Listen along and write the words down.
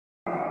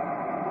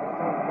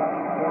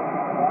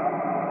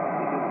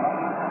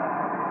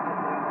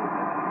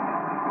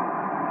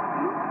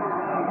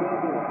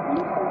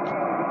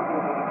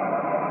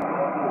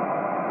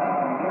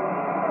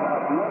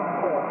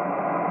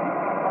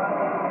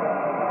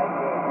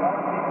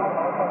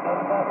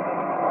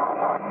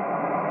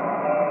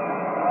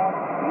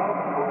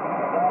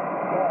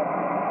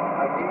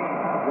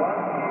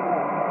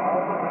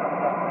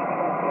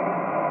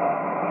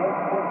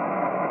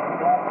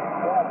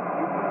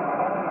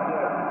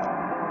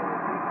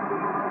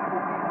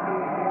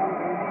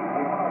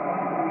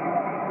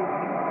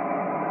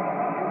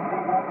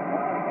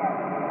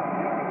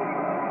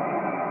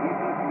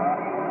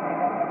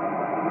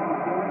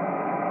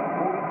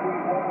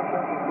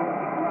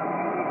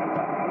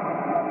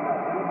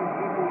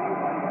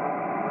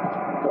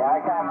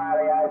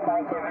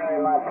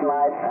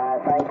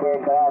Thank you,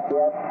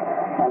 gracias,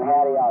 and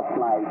howdy off,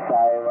 mate.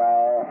 So,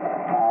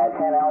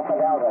 10 Alpha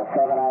Delta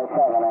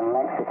 707 in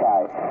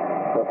Mexico.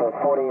 This is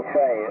 43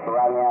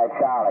 Romeo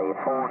Charlie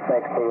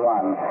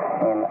 461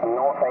 in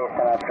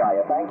northeastern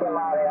Australia. Thank you,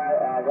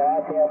 Mario.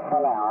 Gracias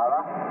for now,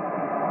 over.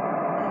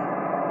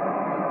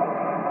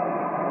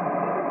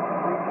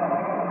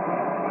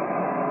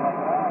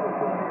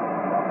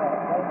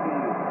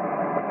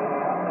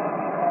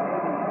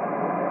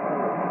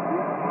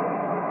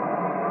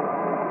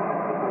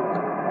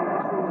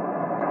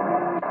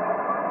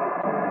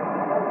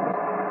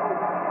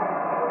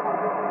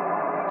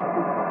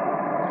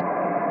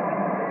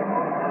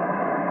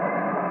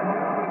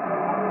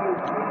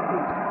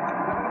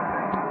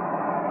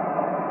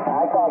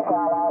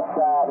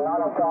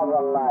 Not a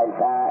problem, mate.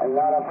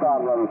 Not a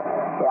problem.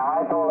 Yeah,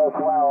 I hope all is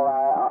well.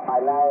 I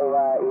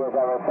know you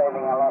are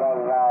receiving a lot of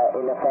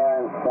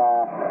interference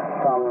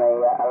from the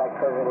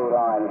electricity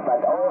lines,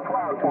 but all's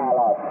well,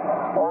 Carlos.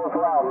 All's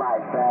well,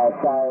 mate. A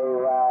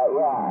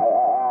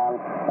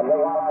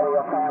big hello to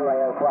your family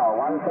as well.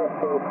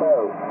 152,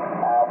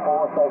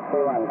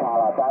 461,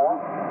 Carlos, over.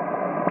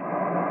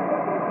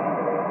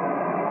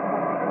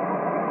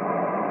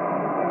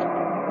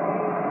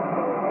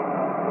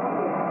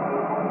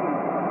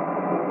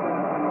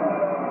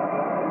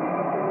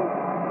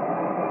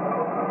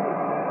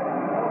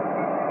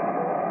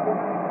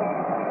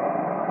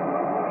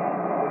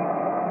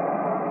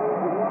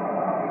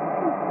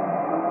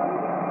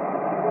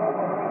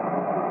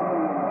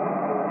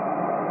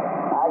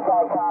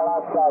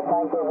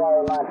 Thank you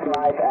very much,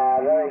 mate.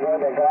 Very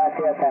good.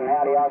 Gracias and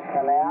adios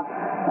for now.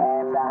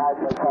 And I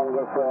hope we can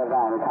get you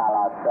again,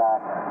 Carlos.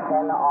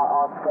 10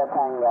 Oscar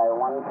Tango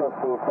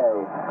 152.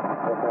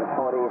 This is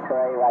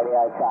 43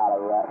 Radio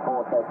Charlie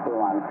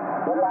 461.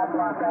 Good luck,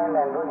 my friend,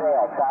 and good day,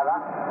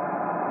 over.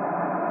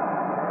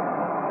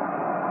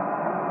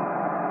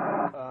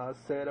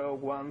 010.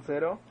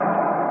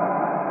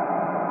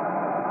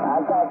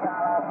 Okay,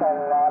 Carlos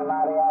and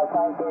Mario,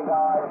 thank you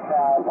guys.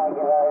 Thank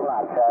you very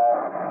much.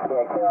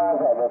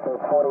 QRZ, this is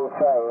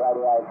 43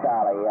 Radio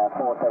Charlie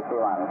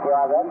 461.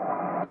 QRZ?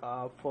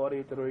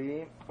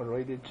 43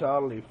 Radio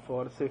Charlie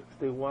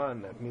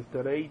 461, Mr.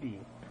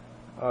 Eddy.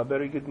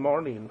 Very good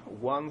morning.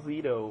 10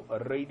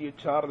 Radio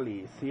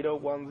Charlie 010,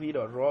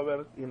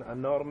 Robert in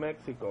North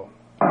Mexico.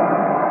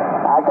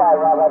 Okay,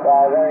 Robert,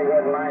 very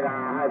good, mate. I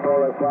hope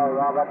all is well,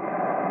 Robert.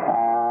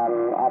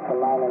 At the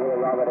moment here,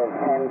 Robert, it's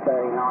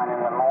 10:39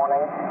 in the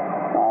morning.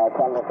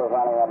 Temperature is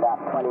running about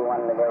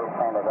 21 degrees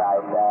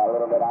centigrade, a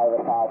little bit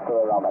overcast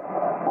here, Robert.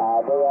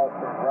 DS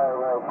is very,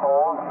 very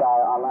poor, so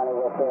I'm only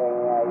just hearing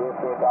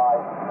you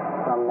guys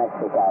from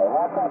Mexico.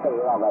 How copy,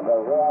 Robert?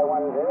 010,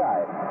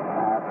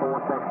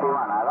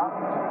 461, over.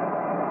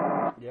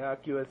 Yeah,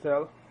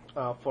 QSL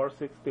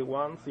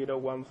 461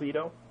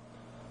 010.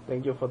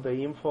 Thank you for the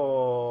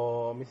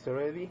info, Mr.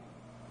 Eddy.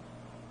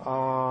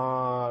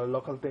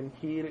 Local time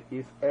here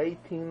is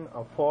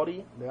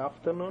 18:40 the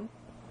afternoon.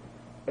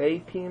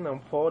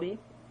 18:40.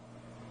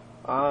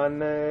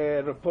 And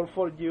report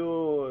for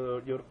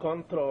you, your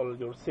control,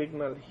 your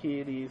signal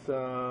here is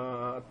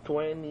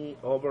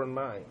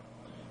 20/9.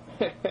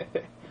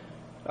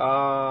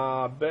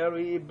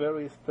 Very,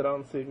 very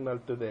strong signal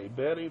today.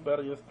 Very,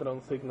 very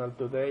strong signal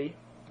today.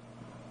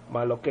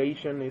 My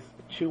location is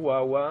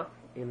Chihuahua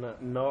in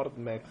North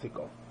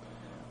Mexico.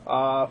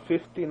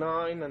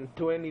 59 and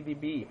 20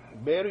 dB.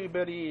 Very,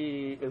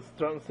 very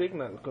strong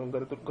signal.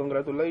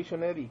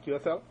 Congratulations, Eddy.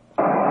 QSL.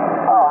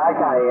 Oh,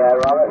 okay,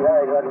 Robert.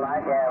 Very good,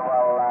 mate. Yeah,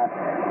 well,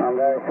 I'm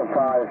very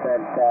surprised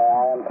that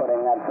I am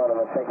putting that sort of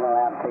a signal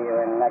out to you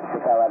in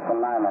Mexico at the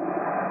moment.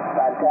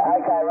 But,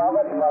 okay,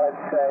 Robert. Well,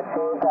 it's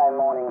Tuesday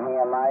morning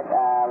here, mate.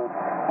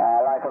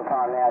 Local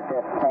time now is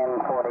just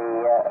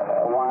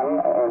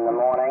 10:41 in the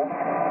morning.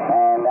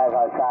 And as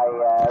I say,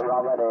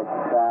 Robert,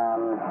 it's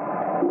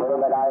a little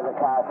bit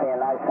overcast here,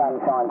 no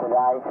sunshine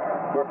today,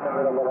 just a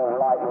little bit of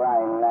light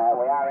rain.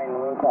 We are in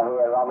winter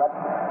here, Robert.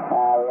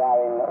 We are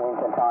in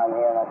winter time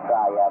here in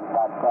Australia,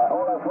 but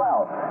all is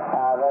well.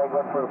 Very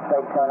good to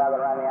speak to another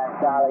Romeo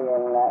Charlie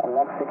in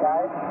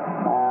Mexico.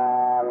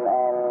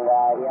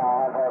 Yeah,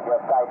 I have heard your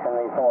station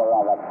before,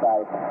 Robert. So,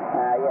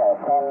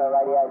 10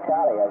 Radio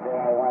Charlie,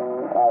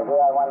 010,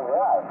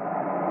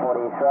 461.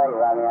 43,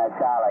 Romeo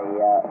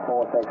Charlie,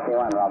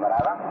 461, Robert,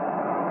 over.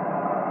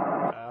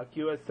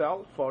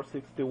 QSL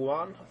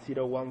 461 010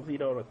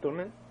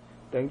 returning.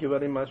 Thank you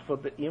very much for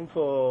the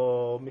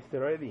info,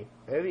 Mr. Eddy.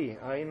 Eddy,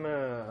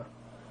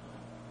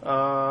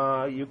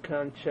 you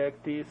can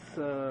check this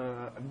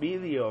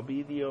video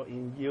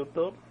in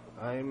YouTube.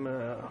 I'm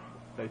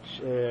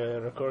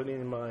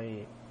recording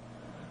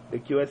the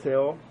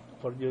QSL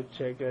for you to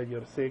check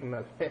your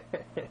signal.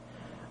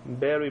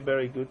 Very,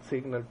 very good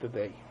signal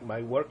today.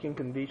 My working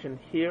condition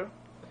here.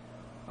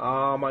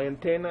 My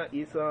antenna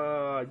is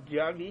a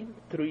Yagi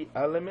 3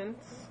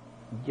 elements,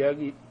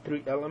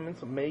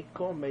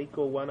 Mako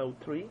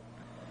 103.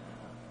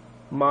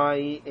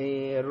 My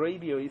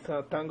radio is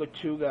a Tango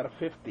Sugar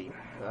 50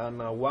 and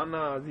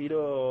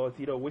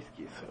 100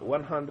 whiskeys,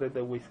 100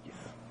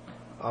 whiskeys.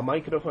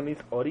 Microphone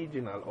is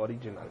original.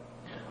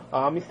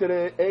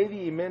 Mr.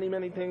 Eddy,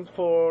 many thanks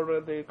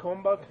for the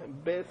comeback.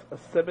 Best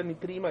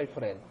 73, my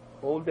friend.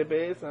 All the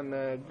best and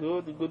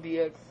good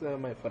DX,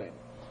 my friend.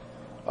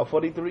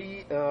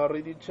 43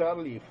 Radio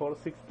Charlie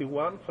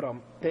 461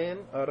 from 10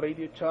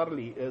 Radio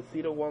Charlie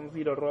 010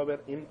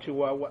 Robert in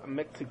Chihuahua,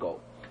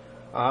 Mexico.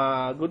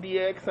 Good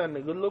DX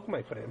and good luck,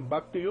 my friend.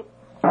 Back to you.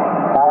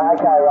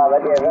 Okay,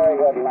 Robert. Yeah, very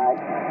good, mate.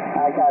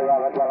 Okay,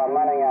 Robert. Well, I'm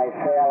running a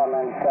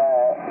 3-element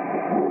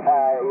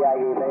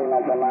Yagi beam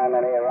at the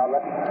moment here,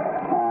 Robert.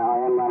 I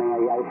am running a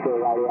Yaesu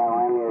radio.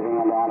 I am using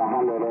about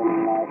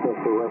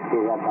 150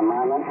 whiskies at the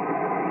moment.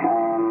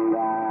 And,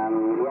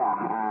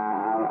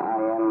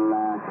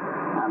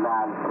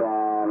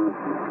 I'm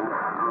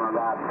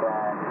about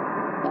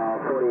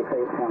 40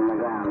 feet from the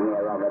ground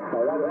here, Robert. So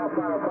that's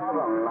not a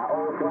problem.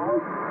 Also,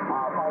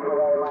 thank you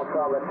very much,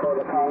 Robert, for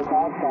the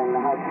contact, and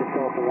I hope to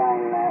talk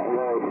again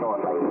very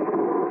shortly.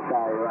 So,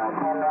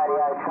 10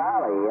 Radio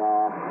Charlie,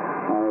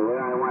 010,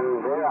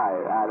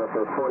 this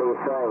is 43,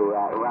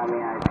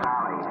 Romeo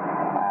Charlie,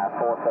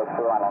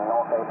 461 in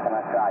northeastern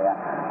Australia.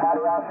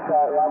 Adios,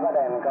 Robert,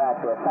 and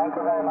gracias. Thank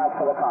you very much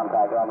for the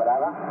contact, Robert,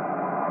 over.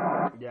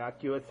 Yeah,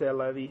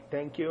 QSL Eddy,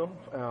 thank you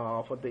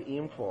for the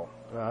info.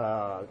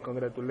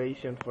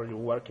 Congratulations for your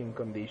working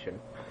condition.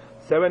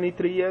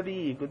 73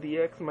 Eddy, good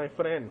DX, my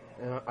friend.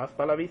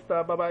 Hasta la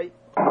vista, bye-bye.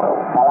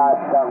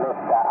 Hasta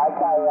vista.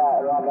 Okay,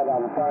 Robert,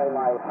 I'm sorry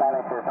my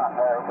Spanish is not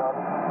very good,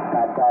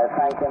 but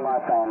thank you, my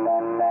friend,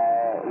 and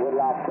good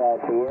luck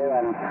to you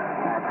and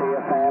to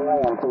your family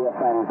and to your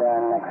friends there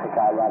in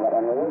Mexico, Robert.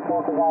 And we'll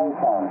talk again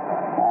soon.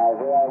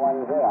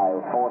 010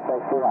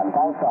 461.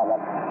 Thanks,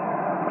 Robert.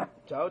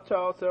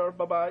 Ciao, sir.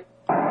 Bye-bye.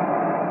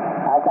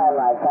 Okay,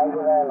 mate. Thank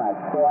you very much.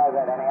 See you over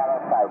at any other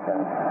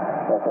stations.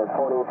 This is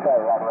 43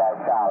 Radio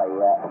Charlie,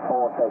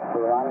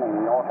 461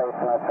 in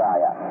northeastern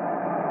Australia.